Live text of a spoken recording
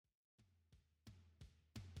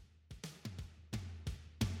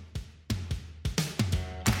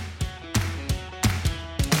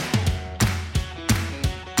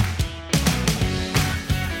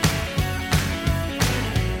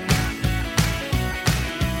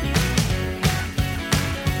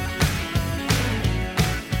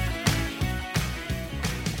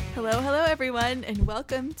everyone, and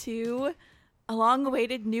welcome to a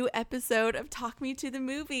long-awaited new episode of Talk Me to the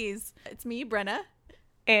Movies. It's me, Brenna.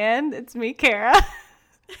 And it's me, Kara.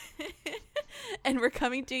 And we're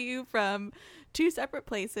coming to you from two separate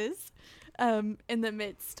places in the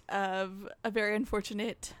midst of a very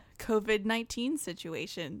unfortunate COVID-19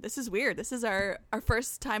 situation. This is weird. This is our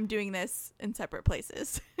first time doing this in separate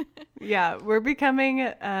places. Yeah, we're becoming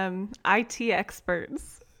IT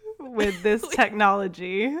experts with this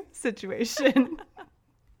technology situation.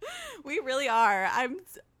 We really are.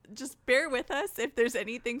 Just bear with us if there's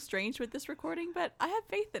anything strange with this recording, but I have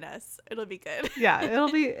faith in us. It'll be good. Yeah,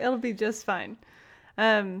 it'll be just fine.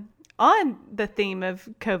 On the theme of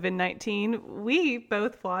COVID-19, we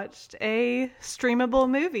both watched a streamable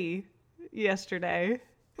movie yesterday.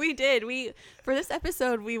 We did. For this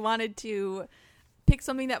episode, we wanted to pick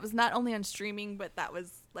something that was not only on streaming, but that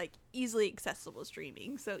was like easily accessible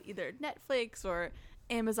streaming. So either Netflix or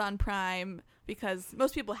Amazon Prime, because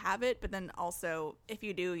most people have it, but then also if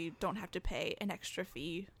you do, you don't have to pay an extra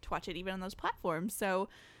fee to watch it even on those platforms. So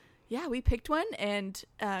yeah, we picked one, and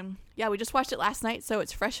we just watched it last night, so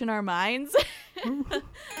it's fresh in our minds.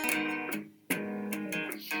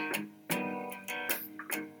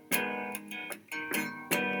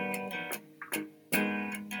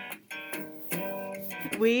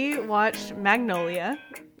 We watched Magnolia,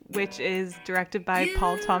 which is directed by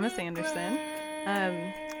Paul Thomas Anderson.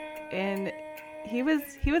 And he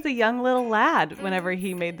was a young little lad whenever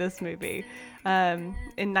he made this movie in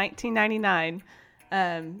 1999.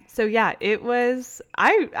 So yeah, it was,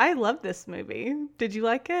 I love this movie. Did you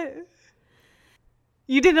like it?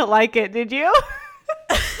 You didn't like it, did you?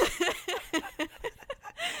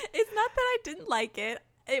 It's not that I didn't like it.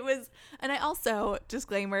 It was, and I also,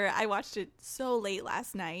 disclaimer, I watched it so late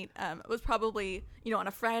last night. It was probably, on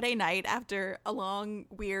a Friday night after a long,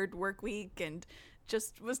 weird work week, and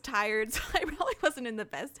just was tired, so I probably wasn't in the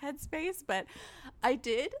best headspace, but I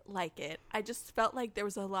did like it. I just felt like there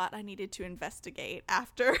was a lot I needed to investigate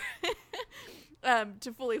after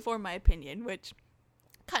to fully form my opinion, which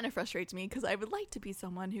kind of frustrates me because I would like to be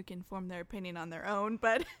someone who can form their opinion on their own,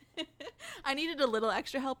 but I needed a little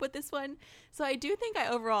extra help with this one. So I do think I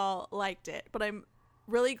overall liked it, but I'm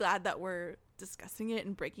really glad that we're discussing it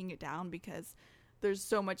and breaking it down because there's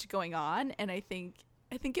so much going on, and I think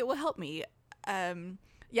it will help me. I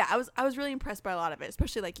was really impressed by a lot of it,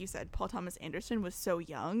 especially like you said, Paul Thomas Anderson was so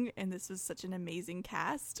young, and this was such an amazing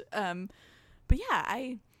cast. But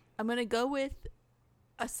yeah, I'm gonna go with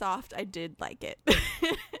a soft. I did like it.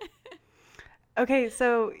 Okay,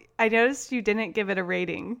 so I noticed you didn't give it a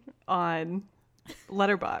rating on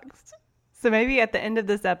Letterboxd. So maybe at the end of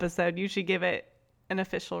this episode, you should give it an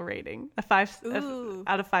official rating,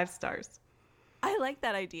 out of 5 stars. I like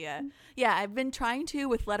that idea. Yeah, I've been trying to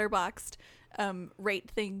with Letterboxd rate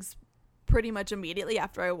things pretty much immediately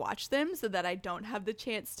after I watch them so that I don't have the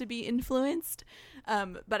chance to be influenced.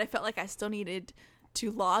 But I felt like I still needed to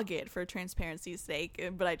log it for transparency's sake.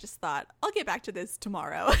 But I just thought, I'll get back to this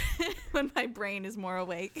tomorrow when my brain is more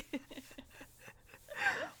awake.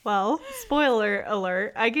 Well, spoiler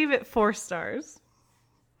alert, I gave it 4 stars.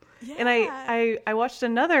 Yeah. And I watched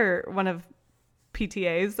another one of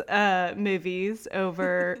PTA's movies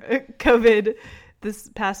over COVID this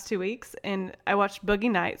past 2 weeks, and I watched Boogie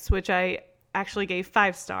Nights, which I actually gave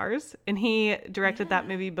 5 stars, and he directed that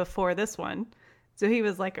movie before this one, so he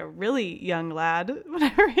was like a really young lad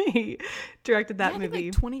whenever he directed that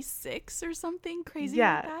movie. Like 26 or something crazy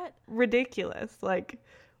like that. Ridiculous. Like,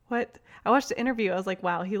 what? I watched the interview, I was like,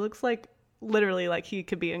 wow, he looks like literally like he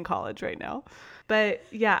could be in college right now. But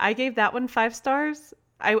yeah, I gave that one 5 stars.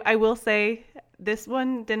 I will say this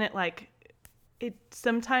one didn't it.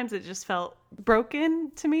 Sometimes it just felt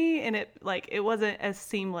broken to me, and it wasn't as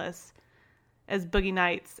seamless as Boogie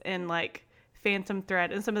Nights and like Phantom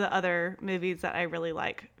Thread and some of the other movies that I really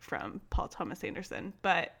like from Paul Thomas Anderson.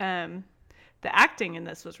 But the acting in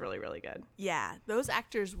this was really, really good. Yeah, those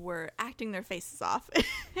actors were acting their faces off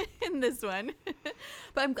in this one.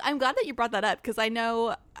 But I'm glad that you brought that up because I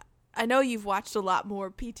know you've watched a lot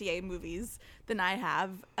more PTA movies than I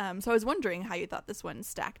have. So I was wondering how you thought this one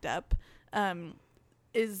stacked up.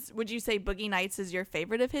 Would you say Boogie Nights is your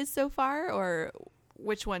favorite of his so far, or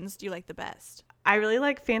which ones do you like the best? I really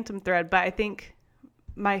like Phantom Thread, but I think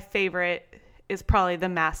my favorite is probably The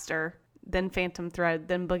Master, then Phantom Thread,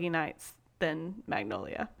 then Boogie Nights, then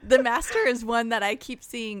Magnolia. The Master is one that I keep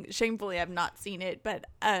seeing. Shamefully, I've not seen it, but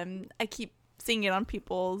I keep seeing it on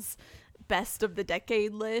people's best of the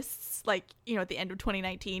decade lists, like, at the end of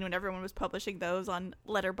 2019 when everyone was publishing those on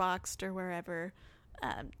Letterboxd or wherever.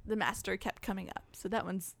 The Master kept coming up, so that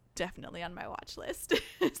one's definitely on my watch list.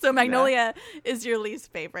 So Magnolia is your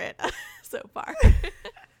least favorite so far.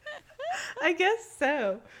 I guess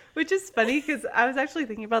so. Which is funny because I was actually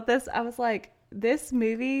thinking about this. I was like, this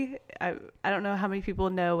movie, I don't know how many people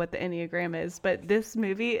know what the Enneagram is, but this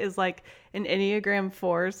movie is like an Enneagram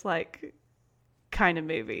 4's like kind of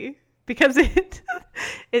movie because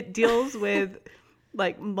it deals with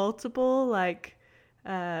like multiple like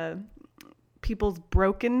people's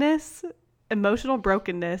brokenness, emotional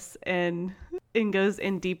brokenness, and goes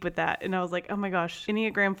in deep with that. And I was like, oh my gosh,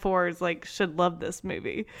 Enneagram 4s like should love this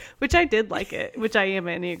movie, which I did like it, which I am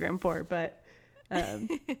an Enneagram 4, but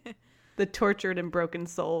the tortured and broken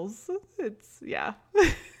souls, it's yes,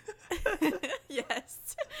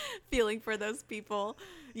 feeling for those people.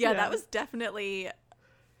 Yeah, that was definitely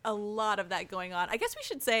a lot of that going on. I guess we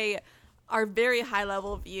should say our very high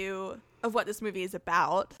level view of what this movie is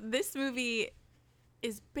about. This movie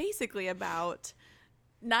is basically about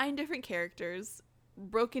 9 different characters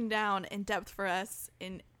broken down in depth for us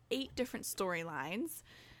in 8 different storylines.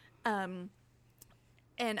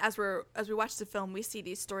 And as we watch the film, we see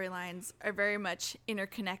these storylines are very much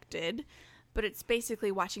interconnected, but it's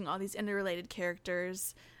basically watching all these interrelated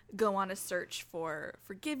characters go on a search for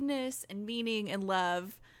forgiveness and meaning and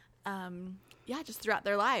love, just throughout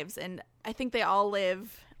their lives. And I think they all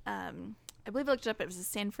live, I believe I looked it up, it was the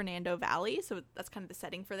San Fernando Valley, so that's kind of the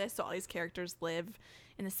setting for this. So all these characters live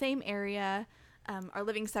in the same area, are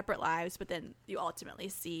living separate lives, but then you ultimately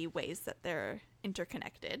see ways that they're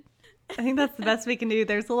interconnected. I think that's the best we can do.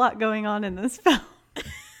 There's a lot going on in this film.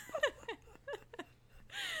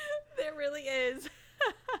 There really is.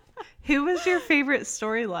 Who was your favorite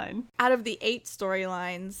storyline? Out of the 8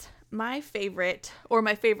 storylines, my favorite,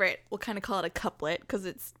 we'll kind of call it a couplet because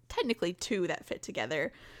it's technically 2 that fit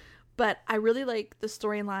together. But I really like the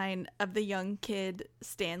storyline of the young kid,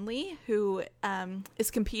 Stanley, who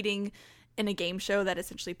is competing in a game show that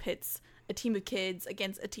essentially pits a team of kids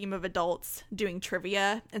against a team of adults doing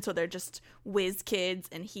trivia. And so they're just whiz kids,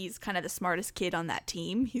 and he's kind of the smartest kid on that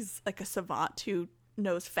team. He's like a savant who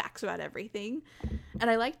knows facts about everything. And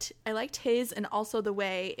I liked his, and also the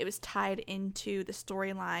way it was tied into the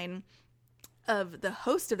storyline of the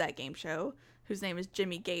host of that game show, whose name is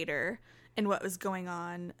Jimmy Gator, and what was going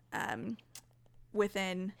on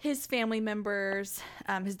within his family members,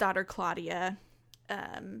 his daughter Claudia,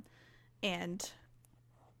 and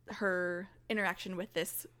her interaction with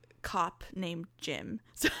this cop named Jim.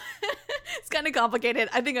 So it's kind of complicated.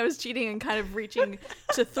 I think I was cheating and kind of reaching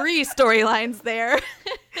to 3 storylines there.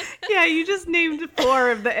 Yeah, you just named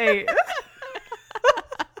 4 of the 8.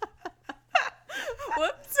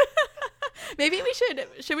 Whoops. Maybe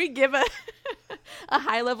should we give a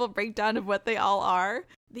high level breakdown of what they all are?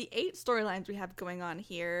 The 8 storylines we have going on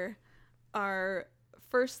here are,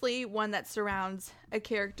 firstly, one that surrounds a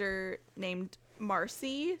character named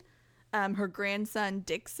Marcy, her grandson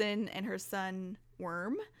Dixon, and her son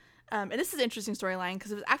Worm. And this is an interesting storyline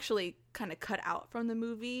because it was actually kind of cut out from the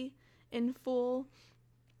movie in full.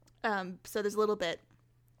 So there's a little bit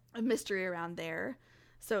of mystery around there.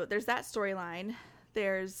 So there's that storyline.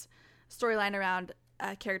 There's a storyline around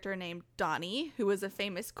a character named Donnie, who was a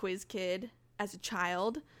famous quiz kid as a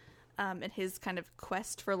child, and his kind of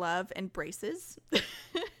quest for love and braces.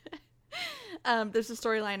 There's a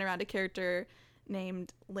storyline around a character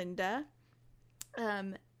named Linda,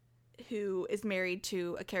 who is married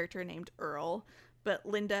to a character named Earl, but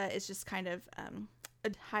Linda is just kind of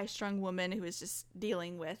a high-strung woman who is just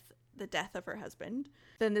dealing with the death of her husband.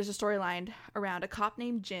 Then there's a storyline around a cop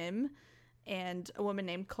named Jim and a woman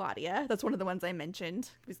named Claudia. That's one of the ones I mentioned,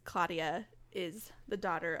 because Claudia is the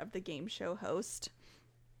daughter of the game show host,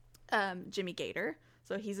 Jimmy Gator.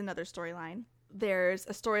 So he's another storyline. There's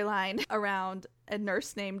a storyline around a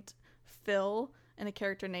nurse named Phil and a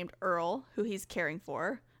character named Earl, who he's caring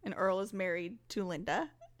for. And Earl is married to Linda.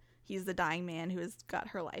 He's the dying man who has got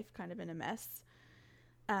her life kind of in a mess.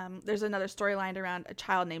 There's another storyline around a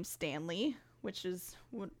child named Stanley, which is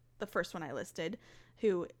the first one I listed,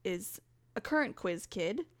 who is a current quiz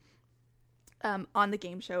kid on the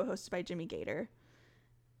game show hosted by Jimmy Gator.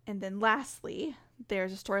 And then lastly,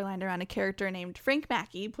 there's a storyline around a character named Frank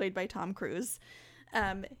Mackey, played by Tom Cruise.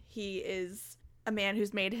 He is a man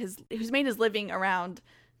who's made his living around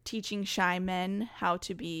teaching shy men how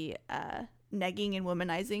to be negging and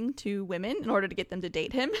womanizing to women in order to get them to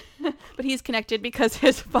date him. But he's connected because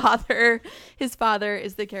his father is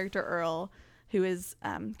the character Earl, who is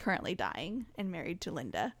currently dying and married to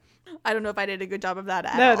Linda. I don't know if I did a good job of that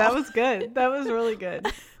at all. No, that was good. That was really good.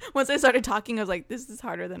 Once I started talking, I was like, this is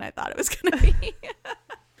harder than I thought it was going to be.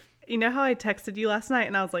 You know how I texted you last night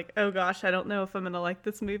and I was like, oh gosh, I don't know if I'm going to like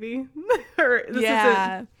this movie? Or this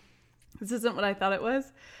isn't This isn't what I thought it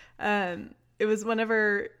was. It was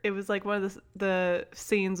whenever it was like one of the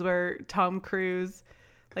scenes where Tom Cruise,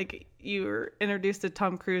 like you were introduced to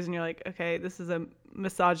Tom Cruise and you're like, okay, this is a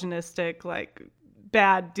misogynistic, like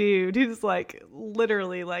bad dude who's like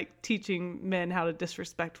literally like teaching men how to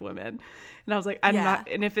disrespect women. And I was like, I'm not,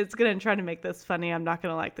 and if it's going to try to make this funny, I'm not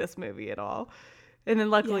going to like this movie at all. And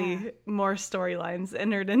then luckily more storylines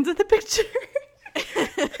entered into the picture.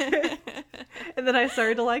 And then I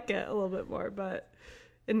started to like it a little bit more,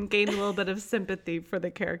 and gained a little bit of sympathy for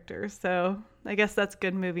the character. So I guess that's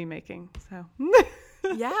good movie making. So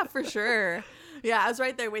yeah, for sure. Yeah, I was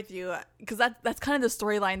right there with you, because that's kind of the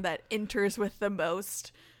storyline that enters with the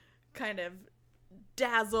most kind of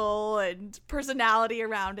dazzle and personality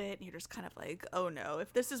around it. And you're just kind of like, oh no,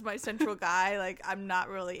 if this is my central guy, like I'm not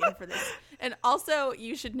really in for this. And also,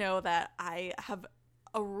 you should know that I have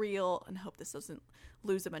a real, and I hope this doesn't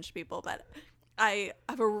lose a bunch of people, but I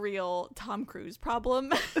have a real Tom Cruise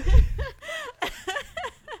problem.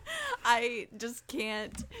 I just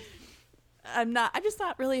can't. I'm just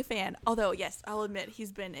not really a fan. Although, yes, I'll admit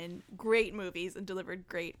he's been in great movies and delivered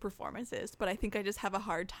great performances, but I think I just have a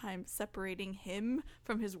hard time separating him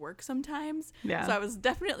from his work sometimes. Yeah. So I was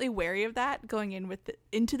definitely wary of that going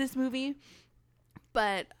into this movie.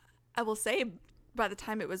 But I will say, by the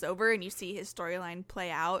time it was over and you see his storyline play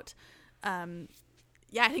out,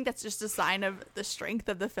 I think that's just a sign of the strength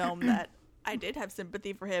of the film that I did have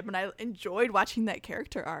sympathy for him, and I enjoyed watching that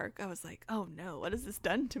character arc. I was like, oh no, what has this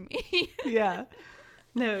done to me? Yeah.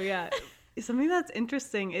 No, yeah. Something that's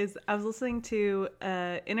interesting is I was listening to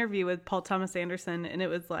an interview with Paul Thomas Anderson, and it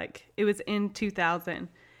was in 2000. And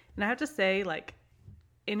I have to say, like,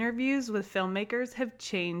 interviews with filmmakers have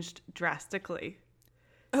changed drastically.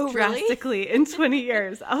 Oh, really? Drastically in 20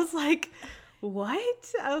 years. I was like,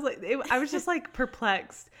 what? I was just like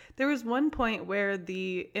perplexed. There was one point where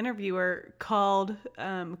the interviewer called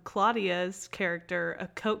Claudia's character a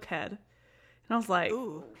cokehead. And I was like,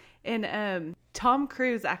 ooh. And Tom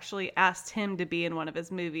Cruise actually asked him to be in one of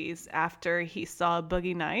his movies after he saw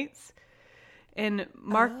Boogie Nights. And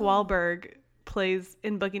Mark Wahlberg plays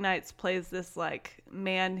this like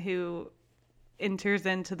man who enters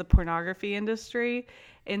into the pornography industry.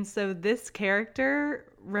 And so this character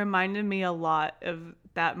reminded me a lot of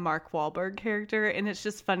that Mark Wahlberg character. And it's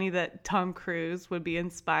just funny that Tom Cruise would be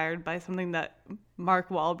inspired by something that Mark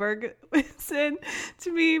Wahlberg was in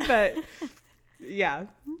to me. But yeah,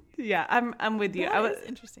 I'm with you. That is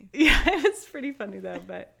interesting. Yeah, it's pretty funny though.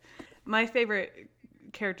 But my favorite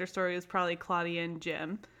character story is probably Claudia and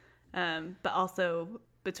Jim. But also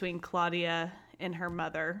between Claudia and her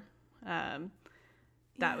mother.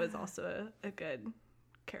 That was also a good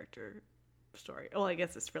character story. Well, I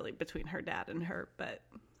guess it's really between her dad and her, but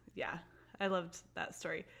yeah, I loved that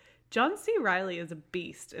story. John C. Reilly is a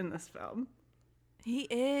beast in this film. He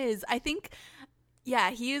is. I think,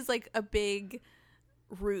 yeah, he is like a big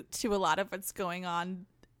root to a lot of what's going on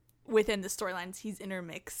within the storylines he's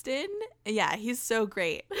intermixed in. Yeah, he's so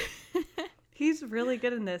great. He's really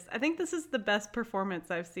good in this. I think this is the best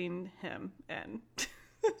performance I've seen him in.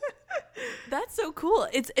 That's so cool.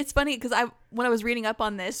 It's funny because when I was reading up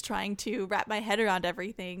on this, trying to wrap my head around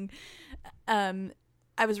everything,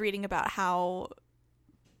 I was reading about how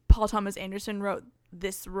Paul Thomas Anderson wrote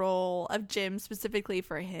this role of Jim specifically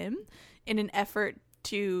for him in an effort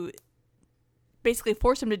to basically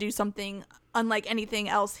force him to do something unlike anything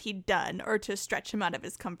else he'd done, or to stretch him out of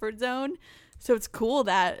his comfort zone. So it's cool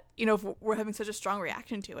that, if we're having such a strong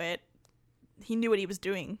reaction to it, he knew what he was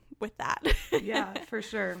doing with that. Yeah, for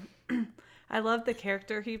sure. I love the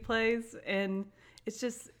character he plays, and it's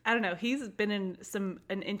just, I don't know, he's been in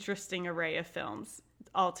an interesting array of films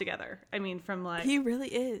altogether. I mean, from like, he really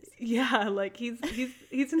is. Yeah, like he's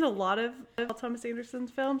in a lot of Thomas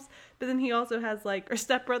Anderson's films, but then he also has or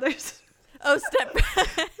Step Brothers. Oh, Step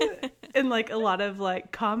Brothers. And like a lot of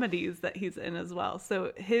like comedies that he's in as well.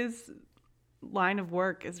 So his line of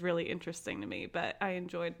work is really interesting to me, but I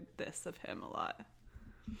enjoyed this of him a lot.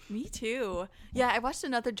 Me too. Yeah, I watched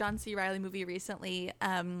another John C. Reilly movie recently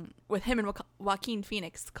with him and Joaquin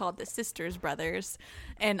Phoenix called The Sisters Brothers.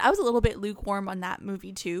 And I was a little bit lukewarm on that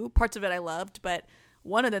movie too. Parts of it I loved, but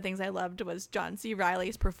one of the things I loved was John C.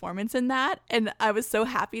 Reilly's performance in that. And I was so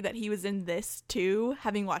happy that he was in this too,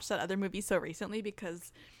 having watched that other movie so recently,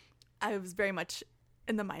 because I was very much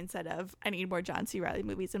in the mindset of I need more John C. Reilly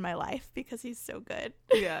movies in my life because he's so good.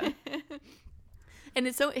 Yeah. And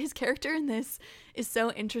his character in this is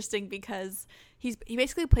so interesting because he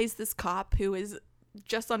basically plays this cop who is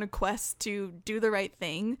just on a quest to do the right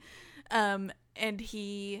thing. And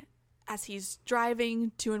he as he's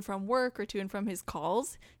driving to and from work or to and from his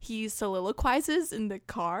calls, he soliloquizes in the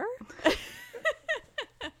car.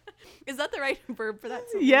 Is that the right verb for that?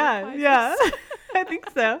 Yeah. I think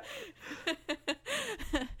so.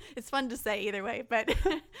 It's fun to say either way, but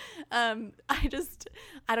I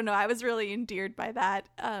don't know. I was really endeared by that.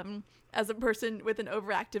 As a person with an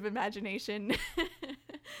overactive imagination,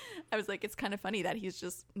 I was like, it's kind of funny that he's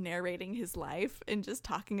just narrating his life and just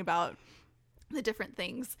talking about the different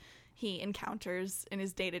things he encounters in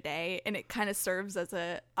his day-to-day, and it kind of serves as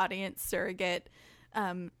a audience surrogate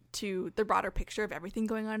to the broader picture of everything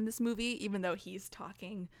going on in this movie, even though he's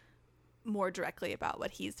talking more directly about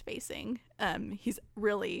what he's facing. He's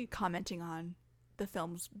really commenting on the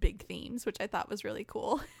film's big themes, which I thought was really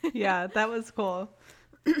cool. Yeah, that was cool.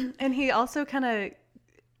 And he also kind of,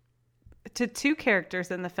 to two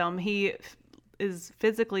characters in the film, he is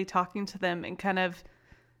physically talking to them and kind of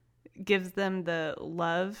gives them the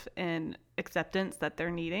love and acceptance that they're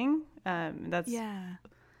needing. That's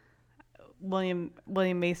William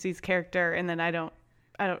Macy's character, and then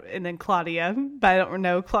and then Claudia, but I don't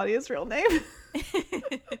know Claudia's real name.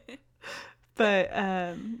 But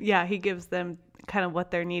yeah, he gives them kind of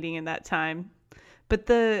what they're needing in that time. But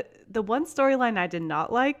the one storyline I did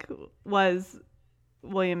not like was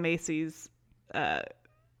William Macy's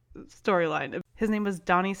storyline. His name was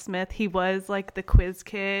Donnie Smith. He was like the quiz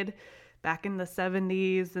kid back in the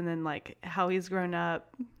 70s, and then like how he's grown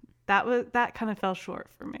up. That kind of fell short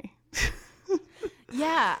for me.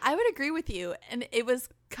 Yeah, I would agree with you. And it was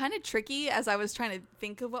kind of tricky as I was trying to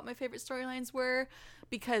think of what my favorite storylines were,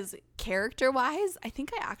 because character-wise, I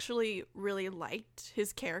think I actually really liked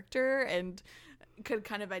his character and could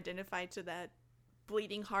kind of identify to that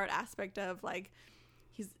bleeding heart aspect of, like,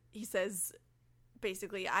 he says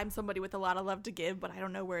basically, I'm somebody with a lot of love to give, but I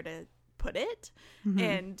don't know where to put it. Mm-hmm.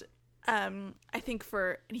 And I think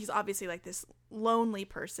he's obviously like this lonely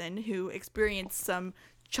person who experienced some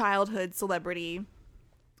childhood celebrity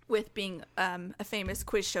with being a famous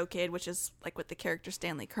quiz show kid, which is like what the character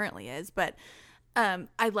Stanley currently is. But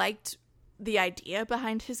I liked the idea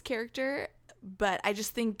behind his character, but I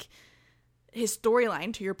just think his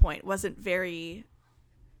storyline, to your point, wasn't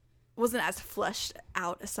as fleshed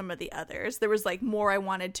out as some of the others. There was like more I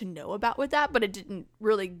wanted to know about with that, but it didn't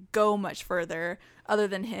really go much further other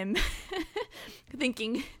than him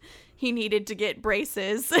thinking he needed to get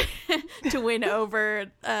braces to win over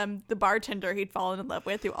the bartender he'd fallen in love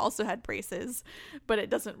with, who also had braces. But it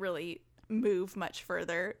doesn't really move much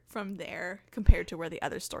further from there compared to where the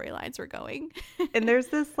other storylines were going. And there's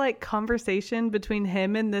this like conversation between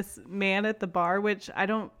him and this man at the bar, which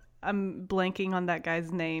I'm blanking on that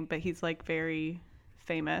guy's name, but he's like very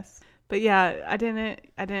famous. But yeah, I didn't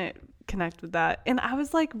connect with that. And I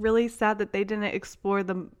was like really sad that they didn't explore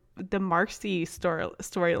the Marcy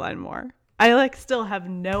storyline more. I like still have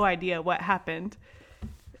no idea what happened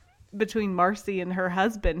between Marcy and her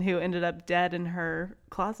husband, who ended up dead in her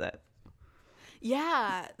closet.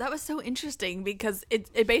 Yeah, that was so interesting because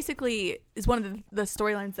it basically is one of the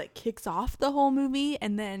storylines that kicks off the whole movie,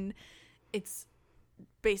 and then it's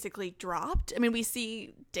basically dropped. I mean, we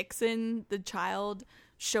see Dixon, the child,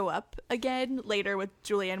 show up again later with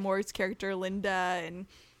Julianne Moore's character Linda, and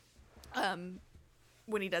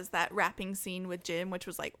when he does that rapping scene with Jim, which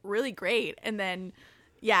was like really great. And then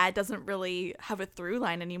yeah, it doesn't really have a through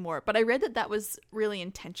line anymore, but I read that was really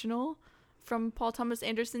intentional from Paul Thomas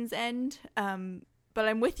Anderson's end. But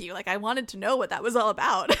I'm with you, like I wanted to know what that was all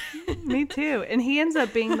about. Me too. And he ends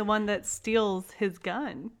up being the one that steals his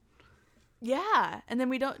gun. Yeah, and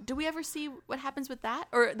then do we ever see what happens with that?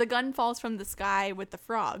 Or the gun falls from the sky with the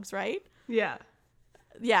frogs, right? Yeah.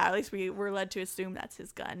 Yeah, at least we were led to assume that's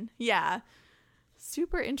his gun. Yeah.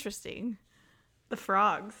 Super interesting. The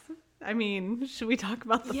frogs. I mean, should we talk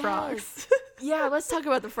about the frogs? Yeah, let's talk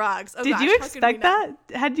about the frogs. Oh, did you expect that?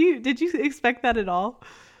 Did you expect that at all?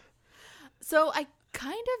 So I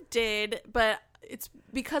kind of did, but it's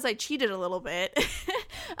because I cheated a little bit.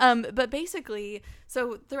 But basically,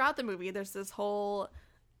 so throughout the movie, there's this whole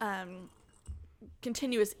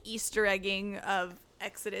continuous Easter egging of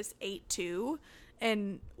Exodus 8:2.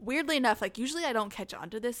 And weirdly enough, like usually I don't catch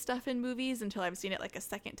on to this stuff in movies until I've seen it like a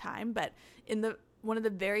second time. But in one of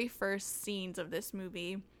the very first scenes of this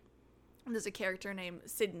movie, there's a character named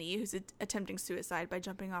Sydney who's attempting suicide by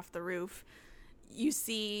jumping off the roof. You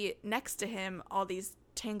see next to him all these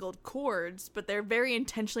tangled cords, but they're very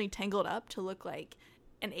intentionally tangled up to look like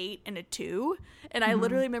an 8 and a 2. And I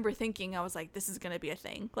literally remember thinking, I was like, this is going to be a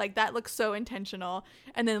thing. Like that looks so intentional.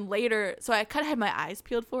 And then later, so I kind of had my eyes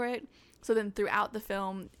peeled for it. So then throughout the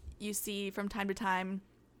film, you see from time to time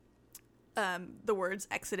the words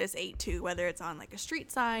Exodus 8:2, whether it's on like a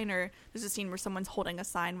street sign or there's a scene where someone's holding a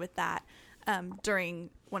sign with that during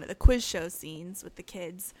one of the quiz show scenes with the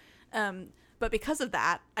kids. But because of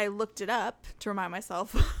that, I looked it up to remind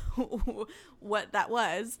myself what that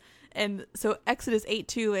was. And so Exodus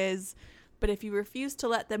 8:2 is, "But if you refuse to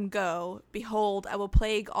let them go, behold, I will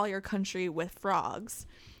plague all your country with frogs."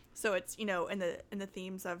 So it's, in the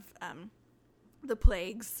themes of the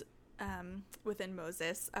plagues within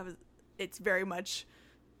Moses. It's very much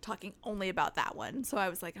talking only about that one. So I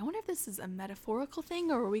was like, I wonder if this is a metaphorical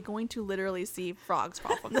thing, or are we going to literally see frogs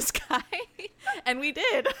fall from the sky? And we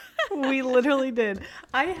did. We literally did.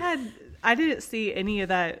 I didn't see any of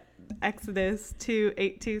that Exodus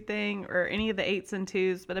 2:8:2 thing or any of the 8s and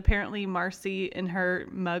 2s, but apparently Marcy in her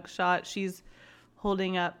mugshot, she's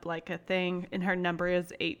holding up like a thing and her number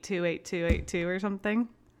is 828282 or something.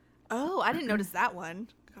 Oh, I didn't notice that one.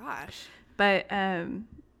 Gosh. But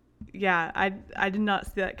yeah, I did not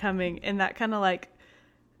see that coming. And that kind of like,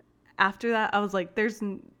 after that, I was like,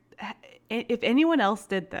 if anyone else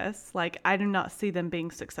did this, like, I do not see them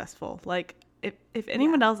being successful. Like, if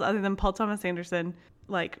anyone else other than Paul Thomas Anderson,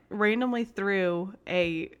 like, randomly threw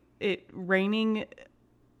it raining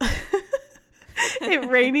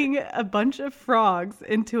a bunch of frogs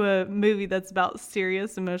into a movie that's about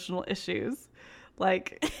serious emotional issues,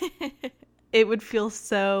 like, it would feel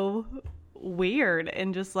so weird.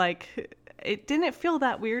 And just like, it didn't feel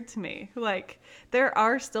that weird to me. Like, there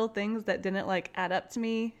are still things that didn't like add up to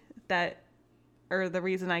me that are the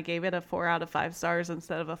reason I gave it a 4 out of 5 stars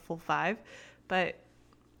instead of a full 5. But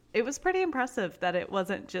it was pretty impressive that it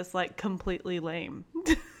wasn't just like completely lame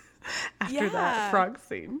after that frog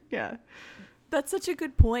scene. Yeah. That's such a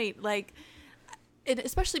good point. Like,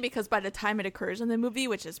 especially because by the time it occurs in the movie,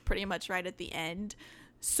 which is pretty much right at the end,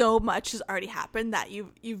 so much has already happened that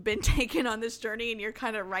you've been taken on this journey and you're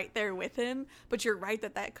kind of right there with him. But you're right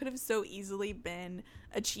that could have so easily been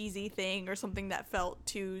a cheesy thing or something that felt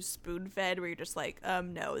too spoon-fed, where you're just like,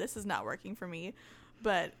 no, this is not working for me.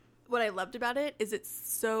 But what I loved about it is it's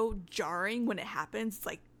so jarring when it happens. It's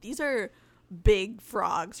like, these are big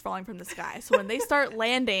frogs falling from the sky. So when they start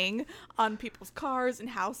landing on people's cars and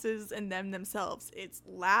houses and themselves, it's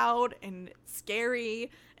loud and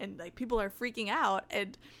scary and like people are freaking out.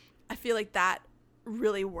 And I feel like that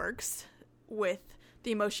really works with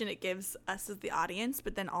the emotion it gives us as the audience,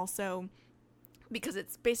 but then also because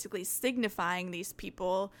it's basically signifying these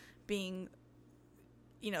people being,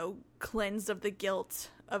 cleansed of the guilt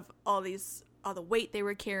of all the weight they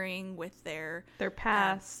were carrying with their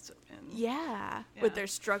past. With their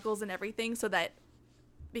struggles and everything, so that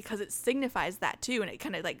because it signifies that too, and it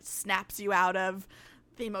kind of like snaps you out of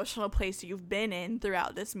the emotional place you've been in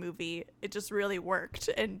throughout this movie, it just really worked.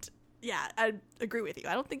 And yeah, I agree with you.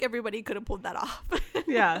 I don't think everybody could have pulled that off.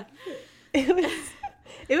 Yeah. It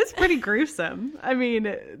was pretty gruesome. I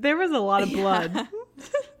mean, there was a lot of blood. Yeah.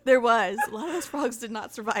 There was. A lot of those frogs did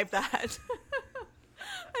not survive that.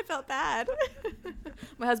 I felt bad.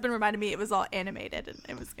 My husband reminded me it was all animated and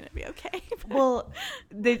it was going to be okay. Well,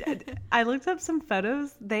 I looked up some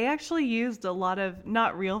photos. They actually used a lot of,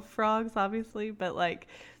 not real frogs, obviously, but like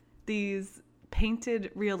these painted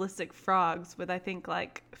realistic frogs with, I think,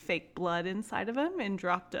 like fake blood inside of them and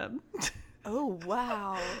dropped them. Oh,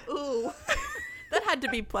 wow. Ooh. That had to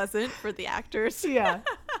be pleasant for the actors. Yeah.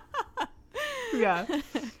 Yeah.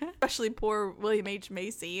 Especially poor William H.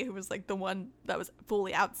 Macy, who was like the one that was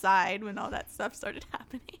fully outside when all that stuff started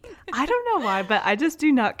happening. I don't know why, but I just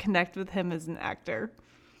do not connect with him as an actor.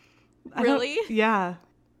 Really? Yeah.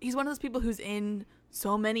 He's one of those people who's in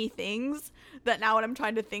so many things that now when I'm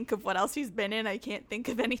trying to think of what else he's been in, I can't think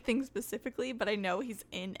of anything specifically, but I know he's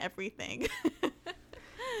in everything.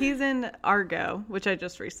 He's in Argo, which I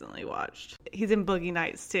just recently watched. He's in Boogie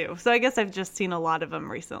Nights too. So I guess I've just seen a lot of them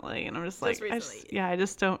recently, and I'm just like, I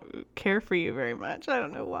just don't care for you very much. I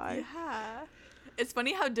don't know why. Yeah. It's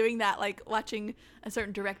funny how doing that, like watching a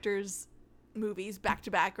certain director's movies back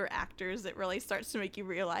to back or actors, it really starts to make you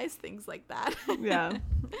realize things like that. Yeah.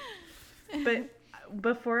 But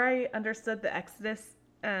before I understood the Exodus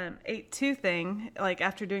 8:2 thing, like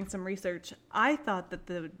after doing some research, I thought that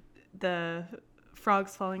the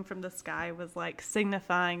frogs falling from the sky was like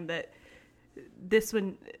signifying that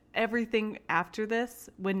everything after this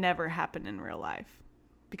would never happen in real life,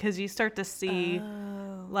 because you start to see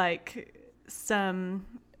like some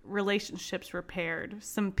relationships repaired,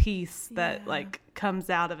 some peace that like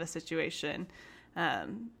comes out of a situation.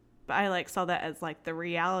 But I like saw that as like the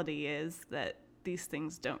reality is that these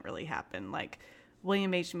things don't really happen. Like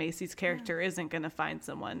William H. Macy's character isn't going to find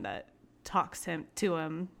someone that talks to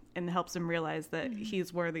him and helps him realize that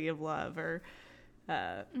he's worthy of love, or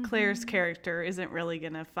Claire's character isn't really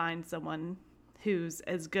going to find someone who's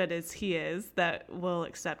as good as he is that will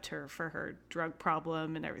accept her for her drug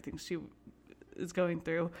problem and everything she is going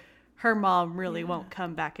through. Her mom really won't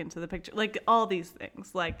come back into the picture. Like, all these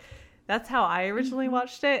things. Like, that's how I originally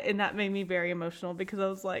watched it, and that made me very emotional because I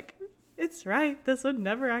was like, it's right. This would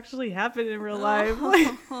never actually happen in real life.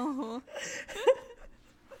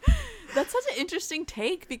 That's such an interesting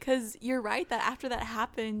take, because you're right that after that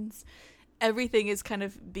happens, everything is kind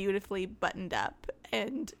of beautifully buttoned up,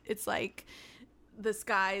 and it's like the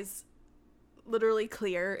sky's literally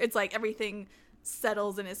clear. It's like everything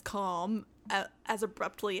settles and is calm as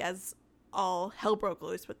abruptly as all hell broke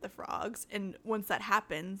loose with the frogs. And once that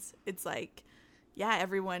happens, it's like, yeah,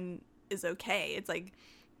 everyone is okay. It's like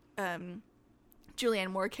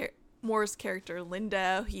Julianne Moore's character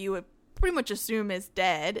Linda, who you would pretty much assume is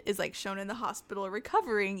dead, is like shown in the hospital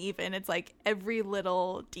recovering. Even it's like every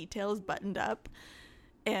little detail is buttoned up,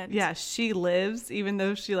 and yeah, she lives even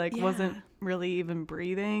though she wasn't really even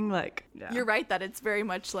breathing. Like, yeah. You're right that it's very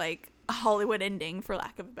much like a Hollywood ending, for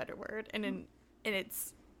lack of a better word, and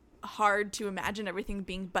it's hard to imagine everything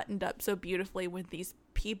being buttoned up so beautifully with these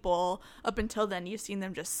people. Up until then, you've seen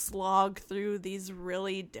them just slog through these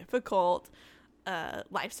really difficult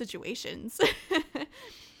life situations.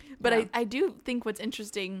 But yeah. I do think what's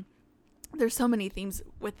interesting, there's so many themes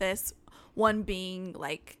with this, one being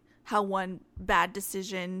like how one bad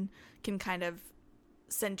decision can kind of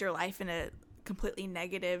send your life in a completely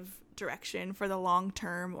negative direction for the long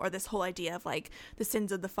term, or this whole idea of like the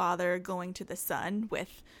sins of the father going to the son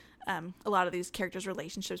with a lot of these characters'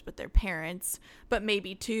 relationships with their parents. But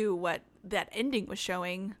maybe too, what that ending was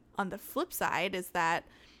showing on the flip side is that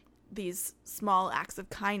these small acts of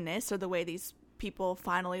kindness, or the way these people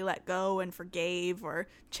finally let go and forgave or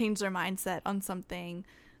changed their mindset on something,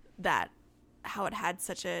 that how it had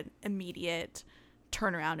such an immediate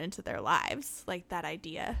turnaround into their lives, like that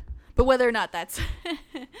idea. But whether or not that's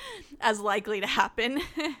as likely to happen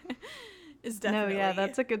is definitely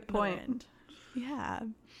that's a good point. Yeah.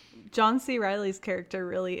 John C. Reilly's character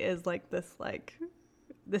really is like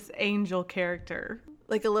this angel character,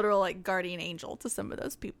 like a literal like guardian angel to some of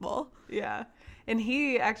those people. Yeah. And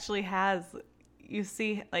he actually has, you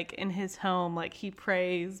see, like in his home, like he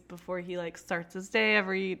prays before he like starts his day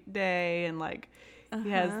every day, and like he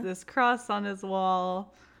has this cross on his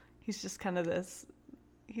wall. He's just kind of this,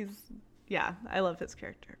 I love his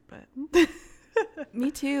character. But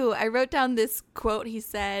me too. I wrote down this quote he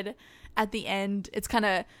said at the end. It's kind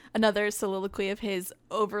of another soliloquy of his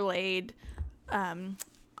overlaid on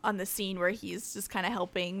the scene where he's just kind of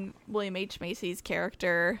helping William H. Macy's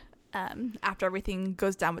character after everything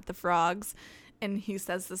goes down with the frogs. And he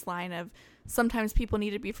says this line of, sometimes people need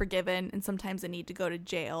to be forgiven and sometimes they need to go to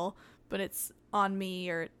jail, but it's on me,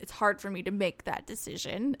 or it's hard for me to make that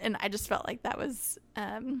decision. And I just felt like that was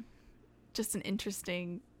just an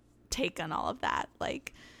interesting take on all of that.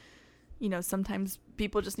 Like, you know, sometimes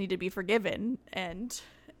people just need to be forgiven. And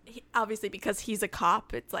obviously because he's a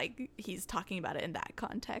cop, it's like he's talking about it in that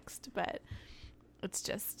context, but it's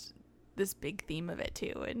just this big theme of it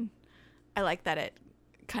too. And I like that it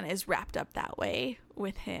kind of is wrapped up that way,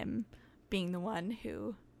 with him being the one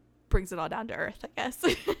who brings it all down to earth, I guess.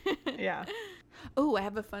 Yeah. Oh, I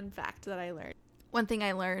have a fun fact that I learned. One thing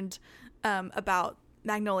I learned about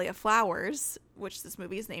magnolia flowers, which this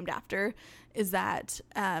movie is named after, is that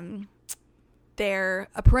they're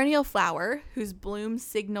a perennial flower whose bloom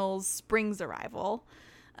signals spring's arrival.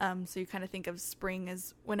 So you kind of think of spring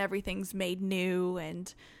as when everything's made new,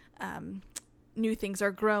 and new things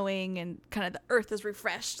are growing, and kind of the earth is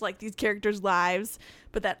refreshed, like these characters' lives.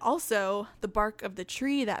 But that also the bark of the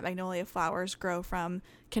tree that magnolia flowers grow from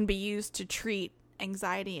can be used to treat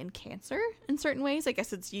anxiety and cancer in certain ways. I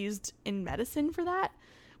guess it's used in medicine for that,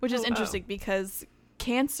 which is interesting because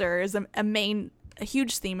cancer is a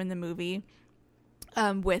huge theme in the movie,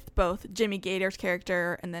 with both Jimmy Gator's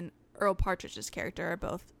character and then Earl Partridge's character are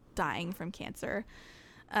both dying from cancer.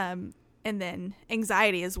 And then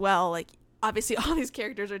anxiety as well. Like, obviously all these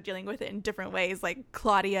characters are dealing with it in different ways. Like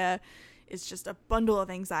Claudia is just a bundle of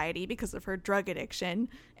anxiety because of her drug addiction.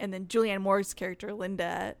 And then Julianne Moore's character,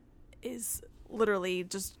 Linda, is literally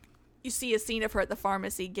just, you see a scene of her at the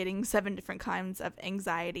pharmacy getting 7 different kinds of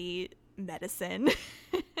anxiety medicine.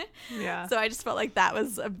 Yeah. So I just felt like that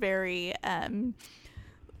was a very,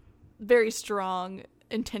 very strong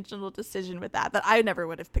intentional decision with that I never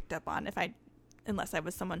would have picked up on unless I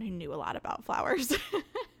was someone who knew a lot about flowers.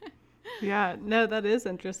 Yeah, no, that is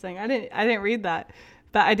interesting. I didn't read that,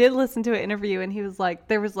 but I did listen to an interview, and he was like,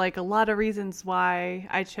 there was like a lot of reasons why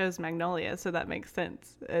I chose magnolia, so that makes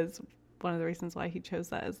sense as one of the reasons why he chose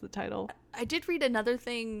that as the title. I did read another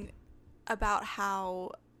thing about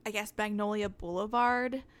how, I guess, Magnolia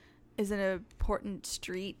Boulevard is an important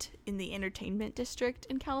street in the entertainment district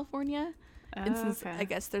in California. And since I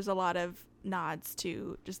guess there's a lot of nods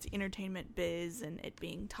to just the entertainment biz and it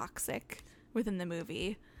being toxic within the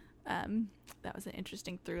movie, that was an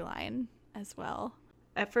interesting through line as well.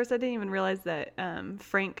 At first, I didn't even realize that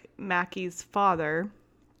Frank Mackey's father,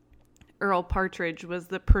 Earl Partridge, was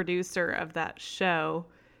the producer of that show,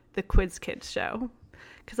 the Quiz Kids show.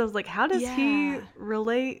 Because I was like, how does he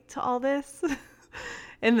relate to all this?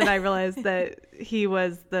 And then I realized that he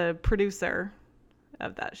was the producer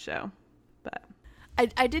of that show. But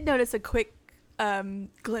I did notice a quick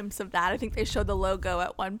glimpse of that. I think they showed the logo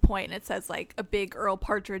at one point, and it says like a big Earl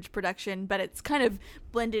Partridge production, but it's kind of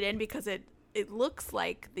blended in because it looks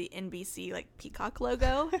like the NBC like Peacock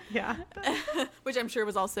logo. Yeah. Which I'm sure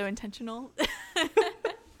was also intentional.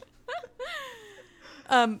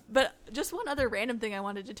 But just one other random thing I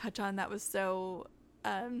wanted to touch on that was so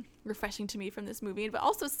refreshing to me from this movie, but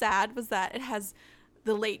also sad, was that it has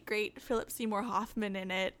the late great Philip Seymour Hoffman in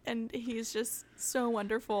it, and he's just so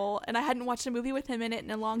wonderful. And I hadn't watched a movie with him in it in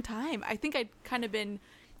a long time. I think I'd kind of been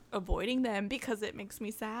avoiding them because it makes me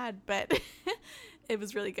sad, but it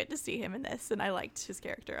was really good to see him in this, and I liked his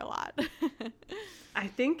character a lot. I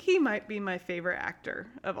think he might be my favorite actor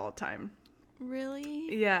of all time.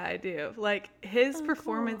 Really? Yeah, I do. Like his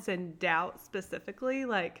performance in Doubt specifically,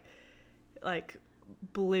 like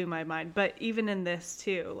blew my mind. But even in this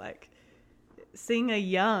too, like seeing a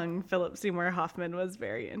young Philip Seymour Hoffman was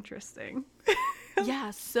very interesting.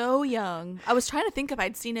 Yeah, so young. I was trying to think if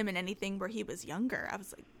I'd seen him in anything where he was younger. I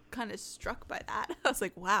was like kind of struck by that. I was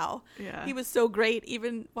like, wow. Yeah. He was so great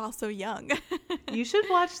even while so young. You should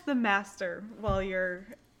watch The Master while you're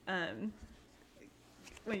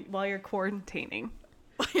quarantining.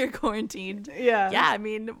 While you're quarantined. Yeah. Yeah, I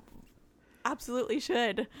mean, absolutely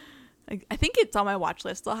should. I think it's on my watch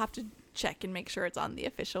list. I'll have to check and make sure it's on the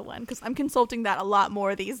official one, because I'm consulting that a lot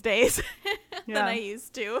more these days than I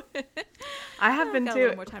used to. I have been got too. A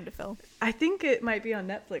little more time to fill. I think it might be on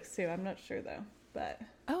Netflix too. I'm not sure though. But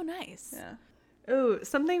oh, nice. Yeah. Oh,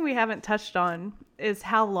 something we haven't touched on is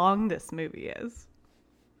how long this movie is.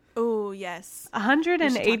 Oh, yes.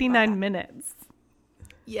 189 minutes.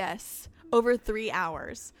 Yes. Over 3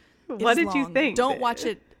 hours. What did you think? Don't watch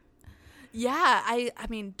it. Yeah, I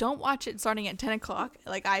mean, don't watch it starting at 10 o'clock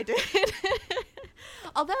like I did.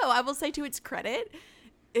 Although, I will say to its credit,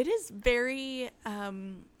 it is very,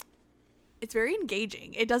 it's very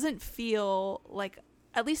engaging. It doesn't feel like,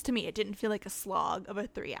 at least to me, it didn't feel like a slog of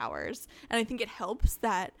 3 hours. And I think it helps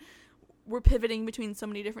that we're pivoting between so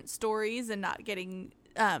many different stories and not getting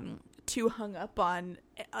too hung up on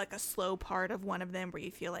like a slow part of one of them where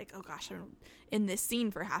you feel like, oh gosh, I'm in this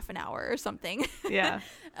scene for half an hour or something. Yeah.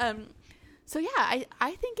 So yeah,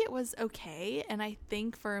 I think it was okay. And I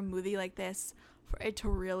think for a movie like this, for it to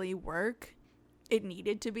really work, it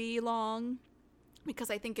needed to be long, because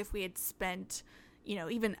I think if we had spent,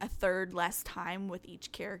 even a third less time with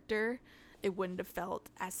each character, it wouldn't have felt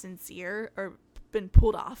as sincere or been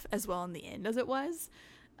pulled off as well in the end as it was.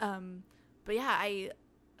 But yeah,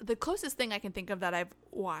 the closest thing I can think of that I've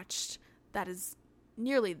watched that is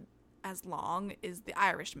nearly as long is The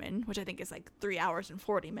Irishman, which I think is like 3 hours and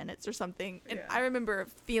 40 minutes or something. And I remember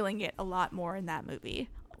feeling it a lot more in that movie,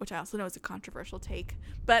 which I also know is a controversial take.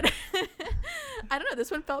 But I don't know, this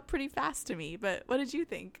one felt pretty fast to me. But what did you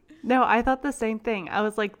think? No, I thought the same thing. I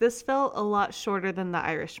was like, this felt a lot shorter than The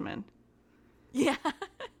Irishman. Yeah.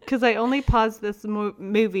 Because I only paused this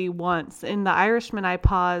movie once. In The Irishman, I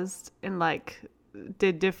paused and like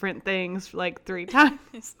did different things like 3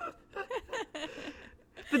 times.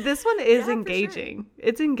 But this one is engaging. Sure.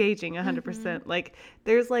 It's engaging 100%. Mm-hmm. Like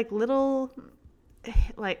there's like little,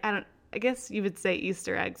 like, I guess you would say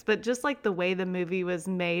Easter eggs, but just like the way the movie was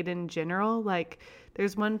made in general, like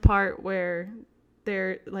there's one part where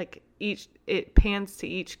they're like it pans to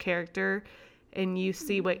each character and you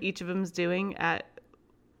see what each of them's doing at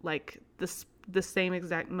like the same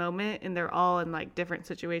exact moment, and they're all in like different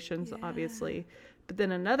situations, obviously. But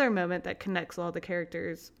then another moment that connects all the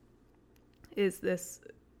characters is this.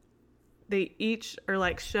 They each are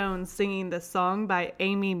like shown singing the song by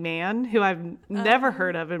Amy Mann, who I've never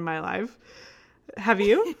heard of in my life. Have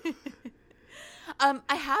you?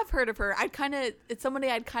 I have heard of her. It's somebody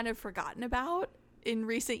I'd kind of forgotten about in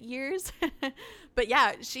recent years. But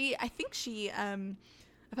yeah, I think she,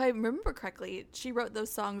 if I remember correctly, she wrote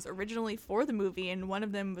those songs originally for the movie, and one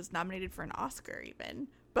of them was nominated for an Oscar even.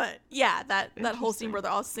 But yeah, that whole scene where they're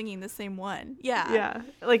all singing the same one. Yeah. Yeah.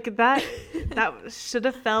 Like that should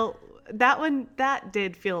have felt that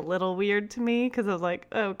did feel a little weird to me because I was like,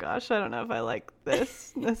 oh gosh, I don't know if I like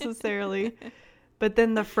this necessarily. But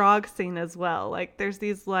then the frog scene as well. Like there's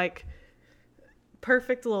these like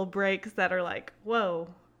perfect little breaks that are like, whoa,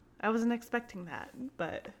 I wasn't expecting that.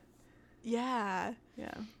 But yeah.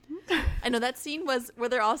 Yeah. I know that scene was where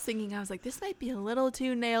they're all singing. I was like, this might be a little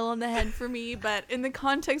too nail on the head for me, but in the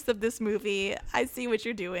context of this movie, I see what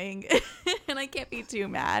you're doing and I can't be too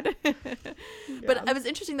mad. But it was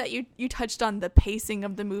interesting that you touched on the pacing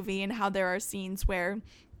of the movie and how there are scenes where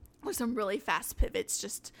there's some really fast pivots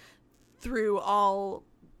just through all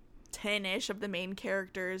 10-ish of the main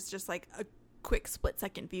characters, just like a quick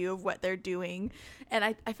split-second view of what they're doing. And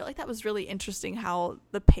I felt like that was really interesting how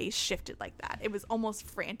the pace shifted like that. It was almost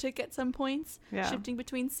frantic at some points, shifting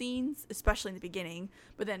between scenes, especially in the beginning.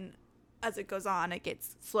 But then as it goes on, it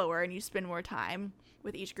gets slower and you spend more time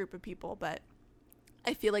with each group of people. But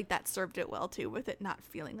I feel like that served it well, too, with it not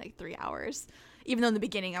feeling like 3 hours. Even though in the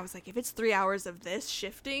beginning I was like, if it's 3 hours of this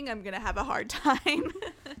shifting, I'm going to have a hard time.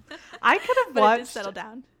 I could have but watched... it did settle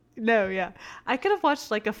down. No, yeah. I could have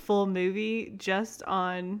watched like a full movie just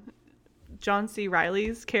on John C.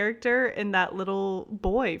 Reilly's character and that little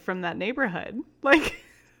boy from that neighborhood. Like,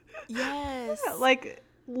 yes. Like,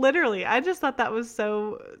 literally, I just thought that was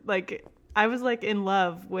so, like, I was like in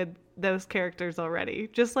love with those characters already.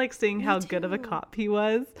 Just like seeing how good of a cop he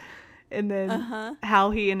was. And then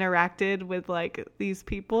how he interacted with like these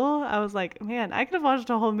people. I was like, man, I could have watched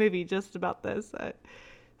a whole movie just about this.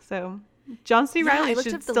 So... John C. Reilly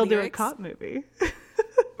should still do a cop movie.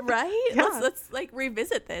 Right? Yeah. Let's like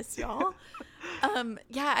revisit this, y'all.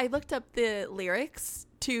 I looked up the lyrics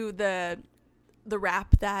to the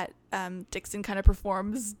rap that Dixon kind of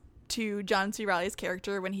performs to John C. Reilly's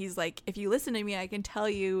character when he's like, if you listen to me, I can tell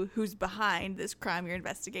you who's behind this crime you're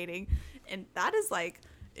investigating. And that is like,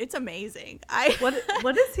 it's amazing.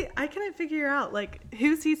 What is he? I couldn't figure out, like,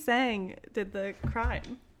 who's he saying did the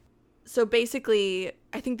crime? So basically,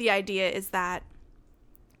 I think the idea is that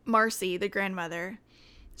Marcy, the grandmother,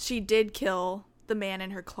 she did kill the man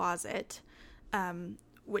in her closet,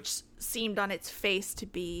 which seemed on its face to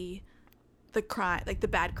be the crime, like the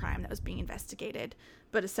bad crime that was being investigated.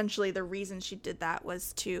 But essentially the reason she did that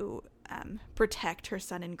was to protect her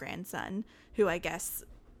son and grandson, who I guess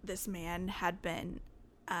this man had been,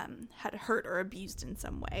 had hurt or abused in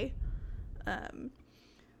some way.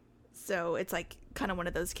 So it's like kind of one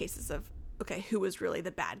of those cases of, okay, who was really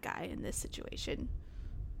the bad guy in this situation?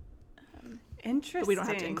 Interesting. But we don't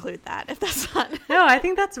have to include that if that's not. No, I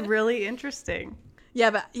think that's really interesting.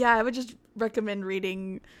 But I would just recommend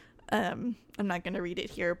reading, I'm not going to read it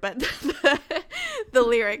here, but the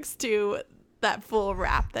lyrics to that full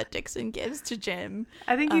rap that Dixon gives to Jim.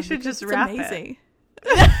 I think you should just rap amazing.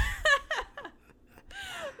 It.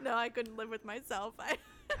 No, I couldn't live with myself.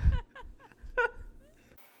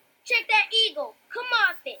 Check that eagle. Come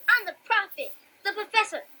off it. I'm the prophet, the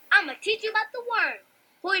professor. I'm going to teach you about the worm,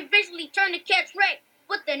 who eventually turned to catch Ray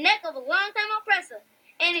with the neck of a longtime oppressor.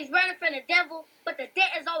 And he's running from the devil, but the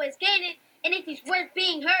debt is always gaining. And if he's worth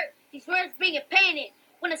being hurt, he's worth being painted.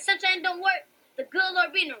 When the sunshine don't work, the good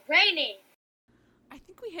Lord being raining. I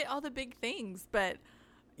think we hit all the big things, but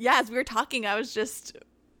yeah, as we were talking,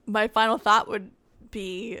 my final thought would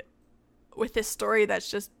be with this story that's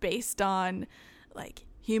just based on like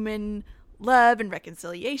human love and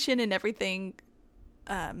reconciliation and everything,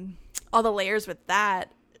 all the layers with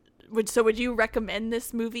that. Would you recommend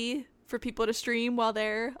this movie for people to stream while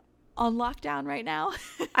they're on lockdown right now?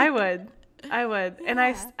 I would. And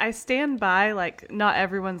Yeah. I stand by, like, not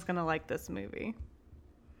everyone's gonna like this movie.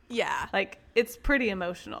 Yeah. Like, it's pretty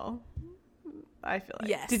emotional, I feel like.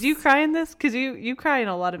 Yes. Did you cry in this? Because you cry in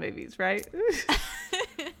a lot of movies, right?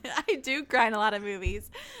 I do cry in a lot of movies.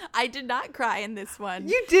 I did not cry in this one.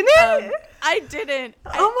 You didn't? I didn't.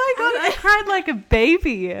 Oh my God, I cried like a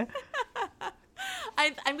baby.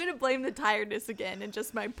 I'm going to blame the tiredness again and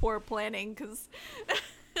just my poor planning because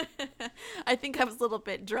I think I was a little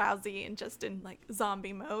bit drowsy and just in like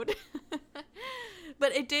zombie mode.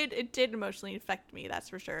 But it did emotionally affect me, that's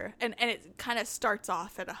for sure. And it kind of starts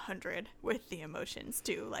off at 100 with the emotions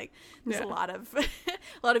too. Like there's a lot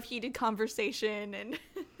of heated conversation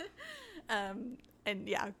and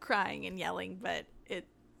crying and yelling, but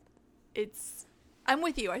it's I'm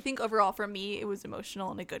with you. I think overall for me it was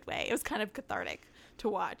emotional in a good way. It was kind of cathartic to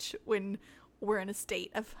watch when we're in a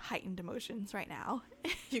state of heightened emotions right now,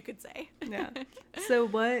 you could say. Yeah. So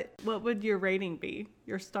what would your rating be?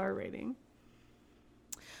 Your star rating?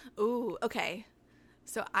 Ooh, okay.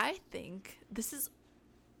 So I think this is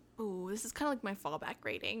kind of like my fallback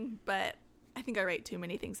rating, but I think I rate too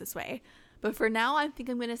many things this way. But for now, I think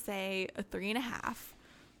I'm going to say a 3.5.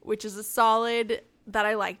 which is a solid that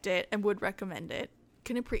I liked it and would recommend it.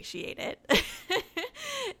 Can appreciate it.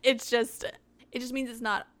 It just means it's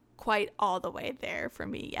not quite all the way there for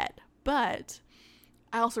me yet. But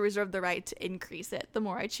I also reserve the right to increase it the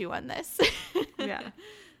more I chew on this. Yeah.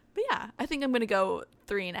 But yeah, I think I'm going to go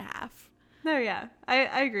 3.5. No, yeah.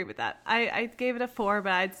 I agree with that. I gave it a 4,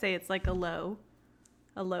 but I'd say it's like a low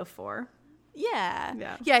 4. Yeah.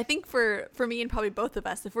 Yeah. Yeah, I think for me and probably both of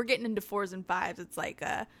us, if we're getting into 4s and 5s, it's like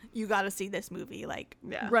you got to see this movie. Like,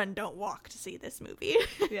 yeah. Run, don't walk to see this movie.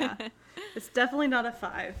 Yeah. It's definitely not a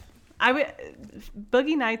 5.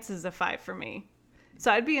 Boogie Nights is a 5 for me.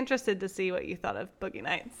 So I'd be interested to see what you thought of Boogie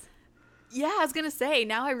Nights. Yeah, I was going to say,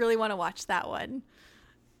 now I really want to watch that one.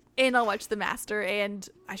 And I'll watch The Master, and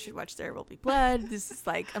I should watch There Will Be Blood. This is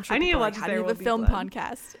like, I'm sure I need to watch how There do you Will have a Be film Blood.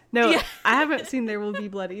 podcast? No, Yeah. I haven't seen There Will Be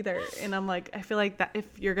Blood either. And I'm like, I feel like that if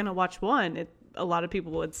you're going to watch one, a lot of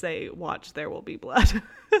people would say, watch There Will Be Blood.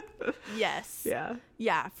 Yes. Yeah.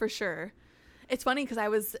 Yeah, for sure. It's funny because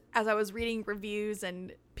as I was reading reviews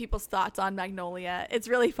and people's thoughts on Magnolia, it's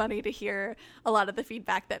really funny to hear a lot of the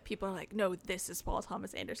feedback that people are like, no, this is Paul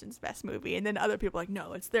Thomas Anderson's best movie. And then other people are like,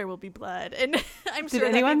 no, it's There Will Be Blood. And I'm sure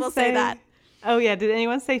that people say that. Oh, yeah. Did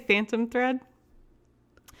anyone say Phantom Thread?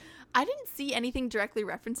 I didn't see anything directly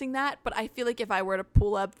referencing that, but I feel like if I were to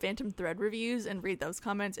pull up Phantom Thread reviews and read those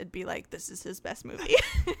comments, it'd be like, this is his best movie.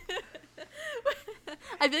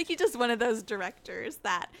 I feel like he's just one of those directors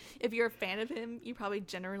that if you're a fan of him, you probably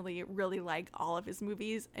generally really like all of his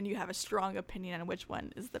movies and you have a strong opinion on which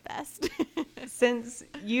one is the best. Since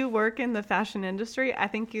you work in the fashion industry, I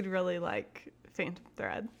think you'd really like Phantom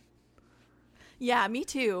Thread. Yeah, me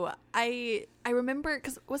too. I remember,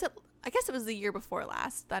 because I guess it was the year before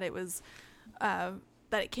last that it was that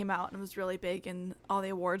it came out and was really big in all the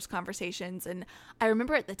awards conversations. And I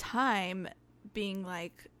remember at the time being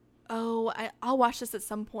like, oh, I'll watch this at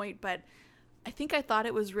some point, but I think I thought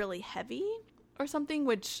it was really heavy or something,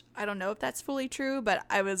 which I don't know if that's fully true, but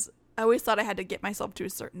I always thought I had to get myself to a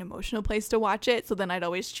certain emotional place to watch it. So then I'd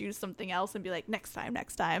always choose something else and be like, next time.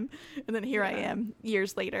 And then here I am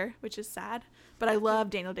years later, which is sad. But I love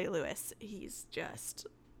Daniel Day-Lewis. He's just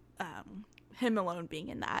him alone being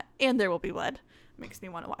in that. And There Will Be Blood makes me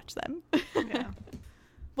want to watch them. Yeah.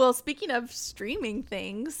 Well, speaking of streaming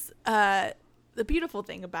things, the beautiful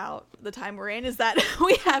thing about the time we're in is that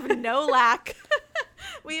we have no lack.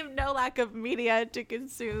 We have no lack of media to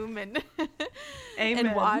consume and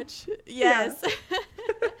and watch. Yes.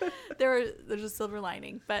 Yeah. There's a silver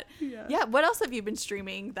lining. But yeah, what else have you been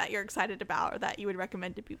streaming that you're excited about or that you would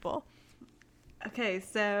recommend to people? Okay,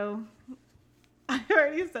 so I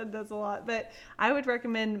already said this a lot, but I would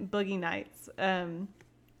recommend Boogie Nights.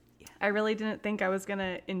 I really didn't think I was going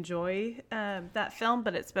to enjoy that film,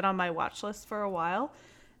 but it's been on my watch list for a while.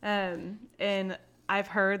 And I've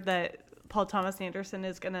heard that Paul Thomas Anderson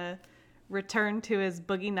is going to return to his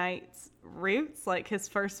Boogie Nights roots, like his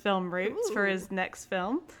first film roots, for his next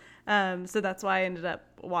film. So that's why I ended up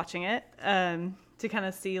watching it, to kind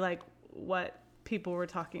of see like what people were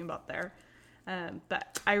talking about there.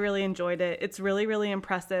 But I really enjoyed it. It's really, really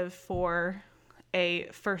impressive for a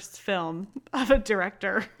first film of a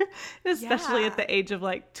director, especially at the age of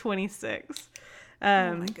like 26.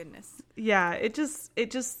 Oh my goodness. Yeah, it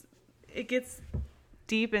gets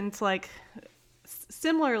deep into like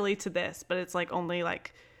similarly to this, but it's like only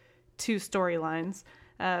like 2 storylines.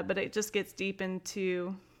 But it just gets deep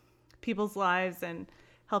into people's lives and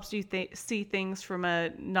helps you see things from a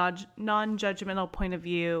non-judgmental point of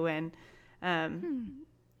view, and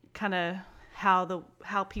kind of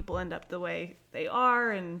how people end up the way they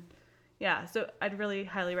are. And yeah, so I'd really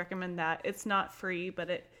highly recommend that. It's not free, but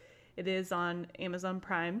it is on Amazon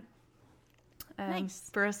Prime. Nice.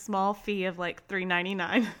 For a small fee of like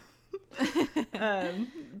 $3.99.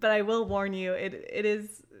 But I will warn you, it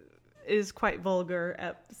is quite vulgar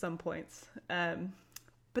at some points.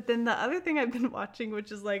 But then the other thing I've been watching,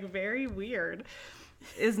 which is like very weird,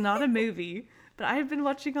 is not a movie, but I've been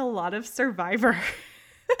watching a lot of Survivor.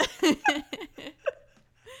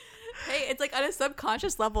 Hey, it's like on a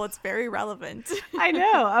subconscious level, it's very relevant. I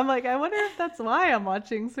know. I'm like, I wonder if that's why I'm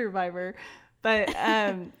watching Survivor. But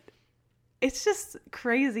it's just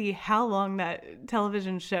crazy how long that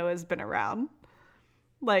television show has been around.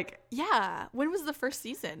 Like, yeah. When was the first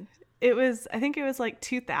season? I think it was like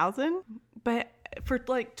 2000, but for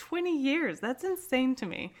like 20 years. That's insane to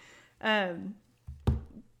me.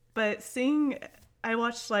 But I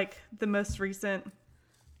watched like the most recent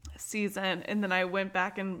season, and then I went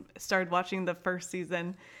back and started watching the first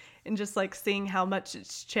season, and just like seeing how much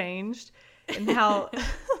it's changed and how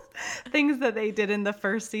things that they did in the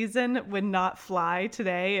first season would not fly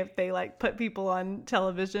today if they like put people on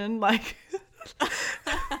television. Like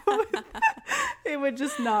it would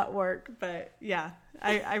just not work. But yeah,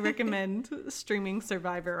 I recommend streaming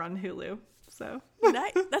Survivor on Hulu. So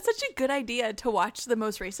That's such a good idea to watch the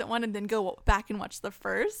most recent one and then go back and watch the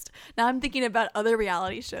first. Now I'm thinking about other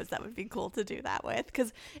reality shows that would be cool to do that with,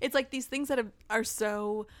 because it's like these things that are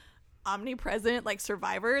so omnipresent, like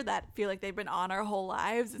Survivor, that feel like they've been on our whole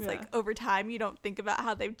lives. It's like over time you don't think about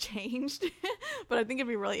how they've changed. But I think it'd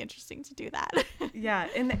be really interesting to do that. Yeah,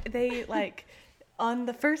 and they like on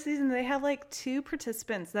the first season they have like 2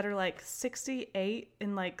 participants that are like 68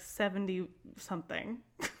 and like 70 something.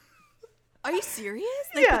 Are you serious?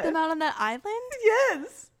 They put them out on that island?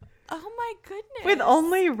 Yes. Oh my goodness. With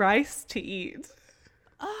only rice to eat.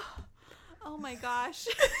 Oh my gosh.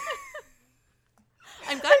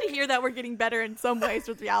 I'm glad to hear that we're getting better in some ways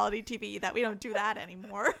with reality TV, that we don't do that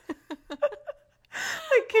anymore.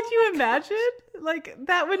 Like, could you imagine? Like,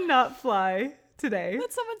 that would not fly today.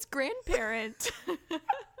 That's someone's grandparent.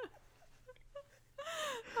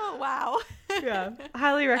 Oh, wow. Yeah,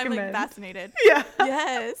 highly recommend. I'm like fascinated. Yeah.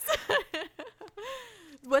 Yes.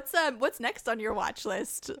 What's next on your watch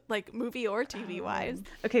list, like movie or TV wise?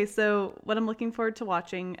 Okay, so what I'm looking forward to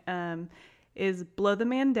watching is Blow the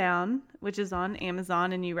Man Down, which is on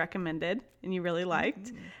Amazon and you recommended and you really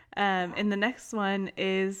liked. And the next one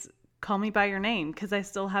is Call Me by Your Name, because I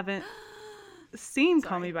still haven't seen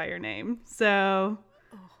Call Me by Your Name. So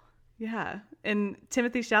yeah, and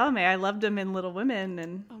Timothy Chalamet, I loved him in Little Women,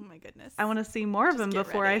 and Oh my goodness. I want to see more of him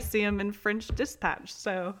before ready. I see him in French Dispatch.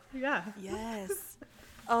 So yeah. Yes.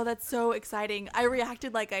 Oh, that's so exciting. I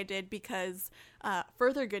reacted like I did because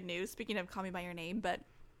further good news, speaking of Call Me by Your Name, but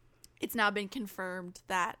it's now been confirmed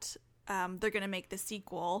that they're going to make the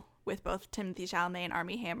sequel with both Timothy Chalamet and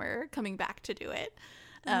Armie Hammer coming back to do it.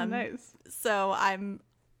 Nice. So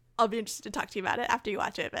I'll be interested to talk to you about it after you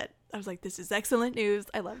watch it, but I was like, this is excellent news.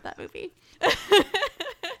 I love that movie.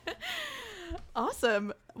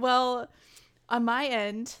 Awesome. Well, on my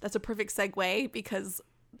end, that's a perfect segue, because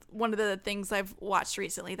one of the things I've watched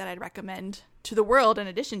recently that I'd recommend to the world, in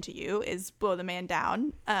addition to you, is Blow the Man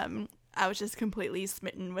Down. I was just completely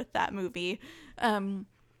smitten with that movie. And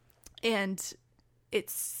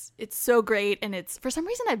it's so great. And it's, for some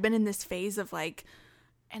reason, I've been in this phase of like,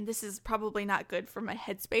 and this is probably not good for my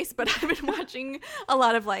headspace, but I've been watching a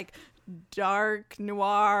lot of like dark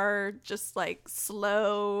noir, just like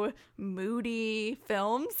slow, moody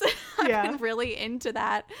films. I've been really into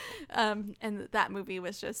that. And that movie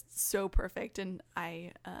was just so perfect. And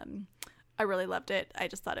I really loved it. I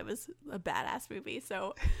just thought it was a badass movie.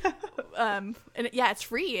 So, and it's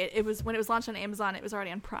free. It was, when it was launched on Amazon, it was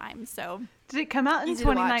already on Prime. So did it come out in easy to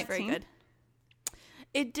watch, 2019? very good.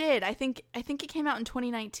 It did. I think it came out in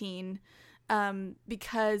 2019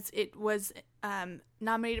 because it was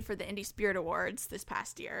nominated for the Indie Spirit Awards this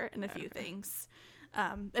past year and a few things.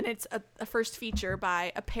 And it's a first feature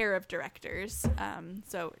by a pair of directors.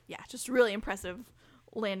 So, yeah, just really impressive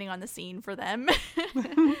landing on the scene for them.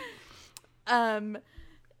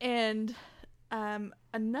 And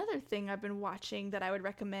another thing I've been watching that I would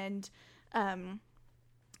recommend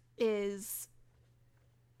is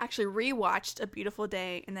actually rewatched A Beautiful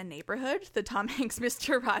Day in the Neighborhood, the Tom Hanks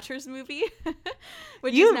Mr. Rogers movie.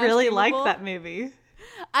 Which you is now really streamable. liked that movie.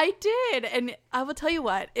 I did, and I will tell you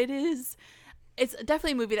what, it's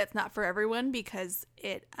definitely a movie that's not for everyone, because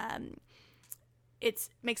it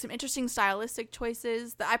makes some interesting stylistic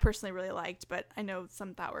choices that I personally really liked, but I know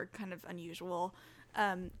some thought were kind of unusual.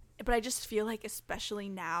 But I just feel like, especially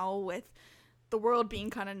now with the world being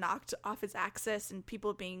kind of knocked off its axis and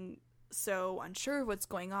people being so unsure of what's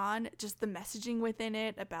going on, just the messaging within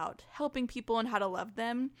it about helping people and how to love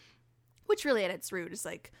them, which really at its root is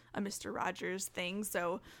like a Mr. Rogers thing.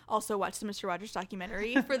 So also watch the Mr. Rogers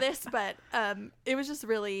documentary for this, but it was just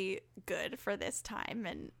really good for this time,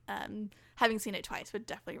 and having seen it twice, would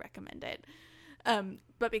definitely recommend it.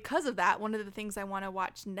 But because of that, one of the things I want to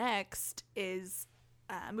watch next is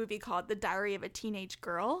a movie called The Diary of a Teenage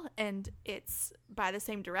Girl, and it's by the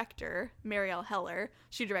same director, Marielle Heller.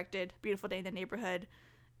 She directed Beautiful Day in the Neighborhood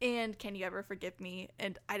and Can You Ever Forgive Me?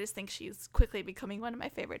 And I just think she's quickly becoming one of my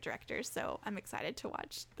favorite directors, so I'm excited to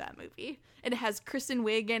watch that movie. And it has Kristen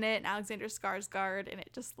Wiig in it and Alexander Skarsgård, and it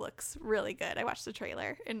just looks really good. I watched the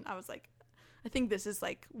trailer, and I was like, I think this is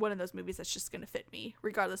like one of those movies that's just going to fit me,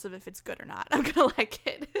 regardless of if it's good or not. I'm going to like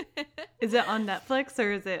it. Is it on Netflix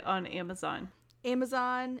or is it on Amazon?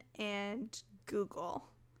 Amazon and Google,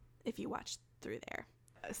 if you watch through there.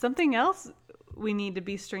 Something else we need to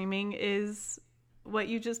be streaming is what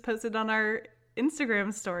you just posted on our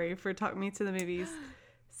Instagram story for Talk Me to the Movies.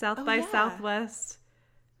 South by Southwest,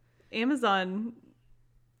 Amazon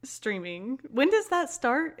streaming. When does that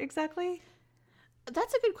start exactly?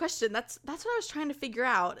 That's a good question. That's what I was trying to figure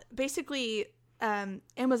out. Basically,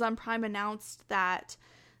 Amazon Prime announced that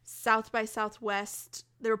South by Southwest,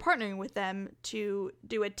 they were partnering with them to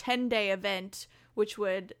do a 10-day event, which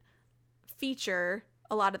would feature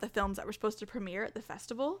a lot of the films that were supposed to premiere at the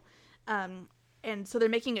festival. And so they're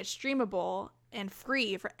making it streamable and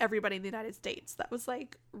free for everybody in the United States. That was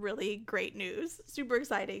like really great news. Super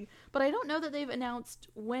exciting. But I don't know that they've announced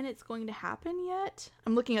when it's going to happen yet.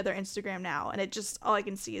 I'm looking at their Instagram now, and it just, all I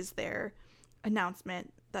can see is their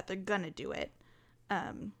announcement that they're gonna do it.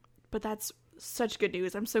 But that's such good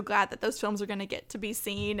news. I'm so glad that those films are gonna get to be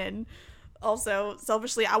seen, and also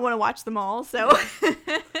selfishly I want to watch them all, so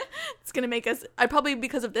it's gonna make us, I probably,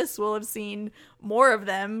 because of this, will have seen more of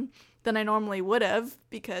them than I normally would have,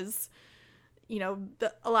 because you know,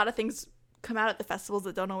 a lot of things come out at the festivals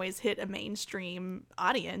that don't always hit a mainstream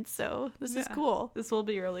audience, so this is cool. This will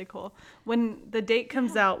be really cool. When the date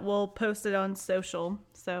comes out, we'll post it on social,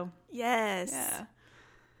 so yes. Yeah.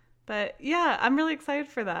 But yeah, I'm really excited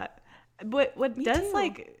for that. What Me does too.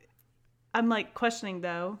 like, I'm like questioning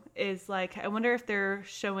though, is like, I wonder if they're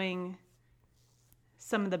showing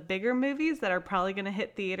some of the bigger movies that are probably going to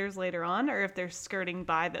hit theaters later on, or if they're skirting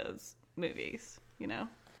by those movies, you know?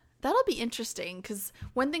 That'll be interesting, because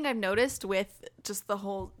one thing I've noticed with just the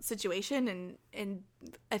whole situation, and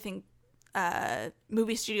I think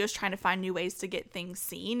movie studios trying to find new ways to get things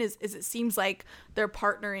seen, is it seems like they're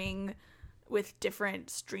partnering with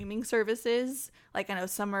different streaming services. Like, I know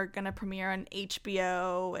some are going to premiere on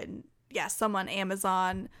HBO and some on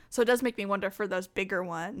Amazon. So it does make me wonder for those bigger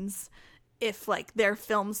ones if like their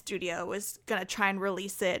film studio is going to try and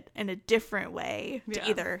release it in a different way to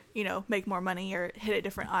either, you know, make more money or hit a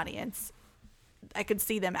different audience. I could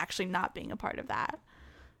see them actually not being a part of that.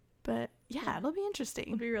 But yeah, it'll be interesting.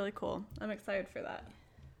 It'll be really cool. I'm excited for that.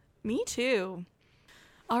 Me too.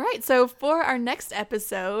 All right, so for our next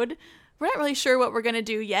episode, we're not really sure what we're going to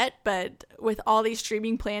do yet, but with all these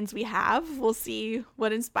streaming plans we have, we'll see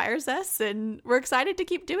what inspires us, and we're excited to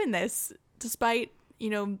keep doing this despite,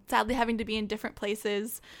 you know, sadly having to be in different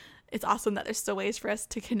places. It's awesome that there's still ways for us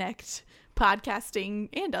to connect, podcasting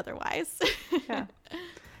and otherwise. Yeah.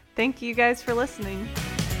 Thank you guys for listening.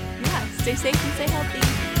 Yeah, stay safe and stay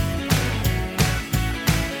healthy.